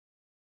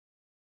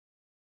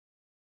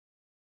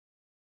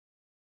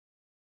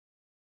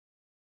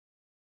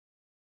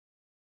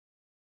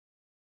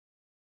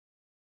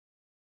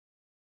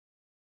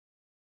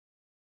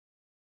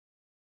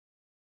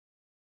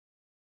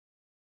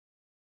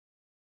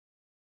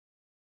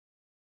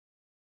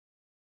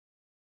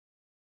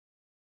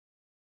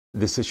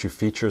This issue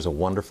features a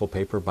wonderful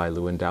paper by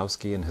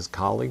Lewandowski and his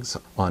colleagues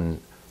on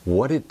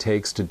what it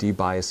takes to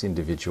debias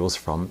individuals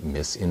from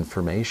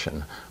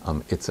misinformation.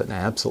 It's an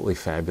absolutely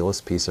fabulous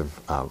piece of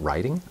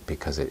writing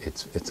because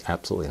it's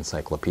absolutely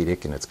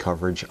encyclopedic in its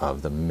coverage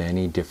of the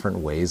many different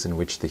ways in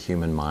which the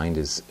human mind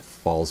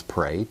falls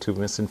prey to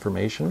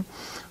misinformation,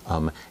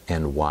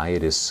 and why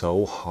it is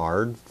so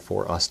hard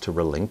for us to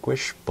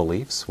relinquish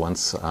beliefs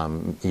once,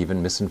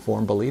 even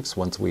misinformed beliefs,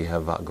 once we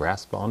have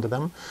grasped onto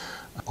them.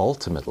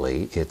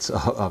 Ultimately, it's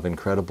of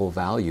incredible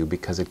value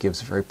because it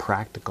gives very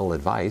practical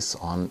advice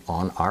on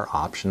our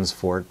options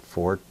for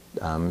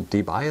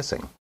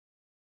debiasing.